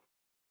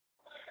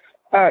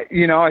 I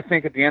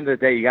think at the end of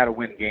the day, you got to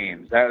win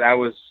games. That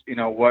was,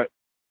 what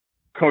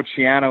Coach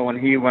Schiano,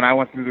 when I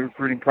went through the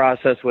recruiting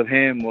process with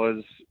him,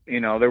 was,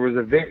 there was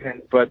a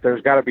vision, but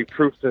there's got to be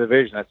proof to the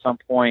vision. At some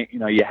point,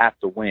 you have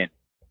to win,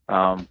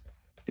 to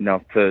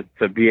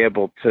be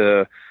able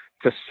to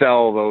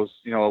sell those,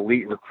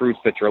 elite recruits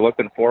that you're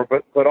looking for.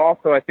 But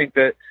also I think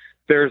that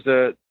there's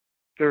a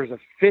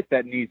fit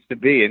that needs to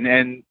be.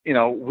 And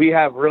we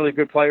have really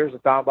good players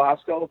at Don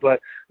Bosco, but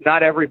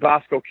not every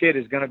Bosco kid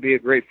is going to be a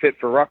great fit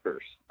for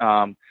Rutgers.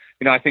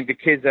 I think the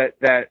kids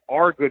that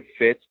are good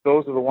fits,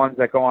 those are the ones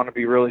that go on to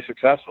be really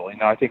successful.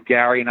 I think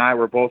Gary and I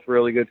were both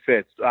really good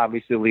fits.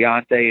 Obviously,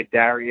 Leonte and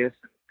Darius,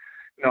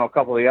 a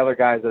couple of the other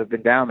guys that have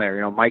been down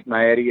there. Mike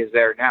Maetti is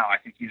there now. I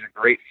think he's a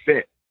great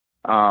fit.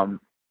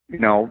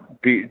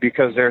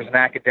 Because there's an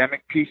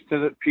academic piece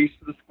to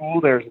the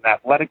school, there's an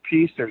athletic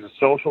piece, there's a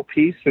social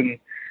piece, and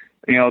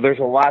there's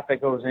a lot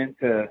that goes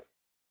into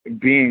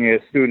being a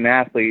student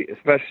athlete,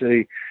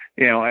 especially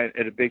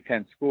at a Big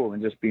Ten school,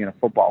 and just being a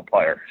football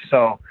player.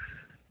 So,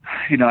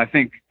 I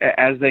think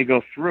as they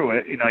go through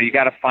it, you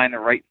got to find the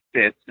right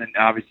fits, and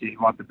obviously you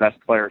want the best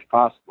players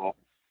possible.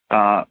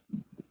 But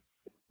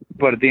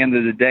at the end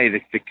of the day,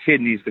 the kid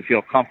needs to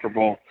feel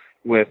comfortable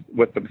with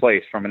the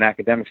place from an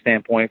academic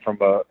standpoint, from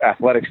an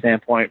athletic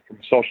standpoint, from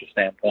a social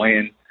standpoint.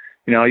 And,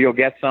 you'll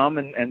get some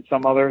and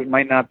some others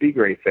might not be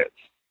great fits.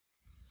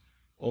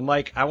 Well,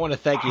 Mike, I want to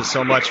thank you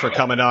so much for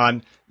coming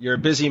on. You're a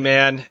busy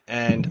man,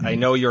 and I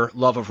know your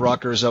love of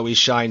Rutgers always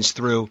shines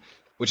through,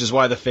 which is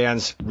why the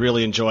fans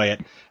really enjoy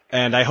it.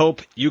 And I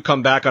hope you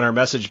come back on our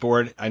message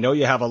board. I know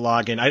you have a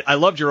login. I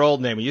loved your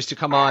old name. We used to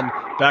come on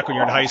back when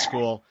you were in high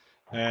school,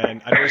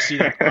 and I always see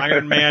that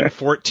Iron Man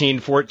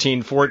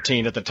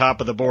 141414 at the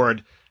top of the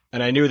board,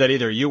 and I knew that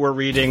either you were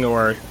reading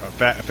or a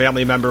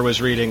family member was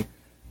reading.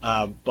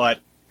 But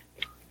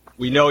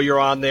we know you're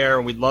on there,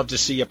 and we'd love to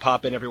see you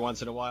pop in every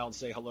once in a while and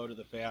say hello to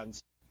the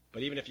fans.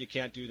 But even if you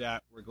can't do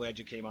that, we're glad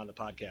you came on the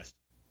podcast.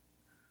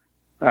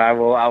 I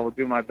will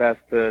do my best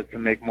to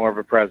make more of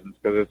a presence,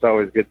 because it's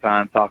always a good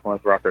time talking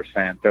with Rutgers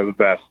fans. They're the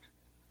best.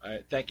 All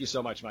right. Thank you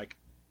so much, Mike.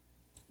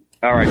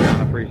 All right,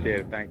 John. I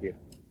appreciate it. Thank you.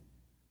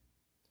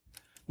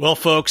 Well,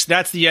 folks,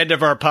 that's the end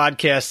of our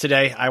podcast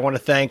today. I want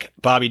to thank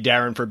Bobby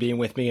Darin for being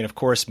with me, and, of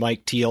course,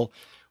 Mike Teal.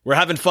 We're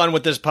having fun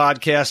with this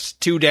podcast,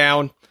 2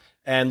 down,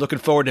 and looking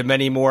forward to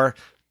many more.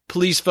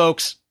 Please,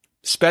 folks,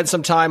 spend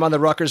some time on the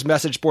Rutgers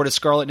message board at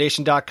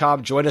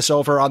scarletnation.com. Join us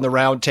over on the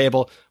round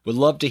table. We'd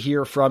love to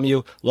hear from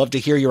you. Love to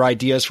hear your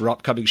ideas for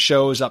upcoming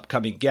shows,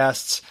 upcoming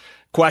guests,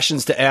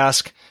 questions to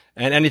ask,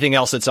 and anything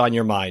else that's on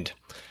your mind.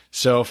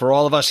 So for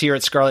all of us here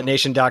at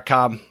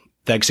scarletnation.com,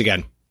 thanks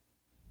again.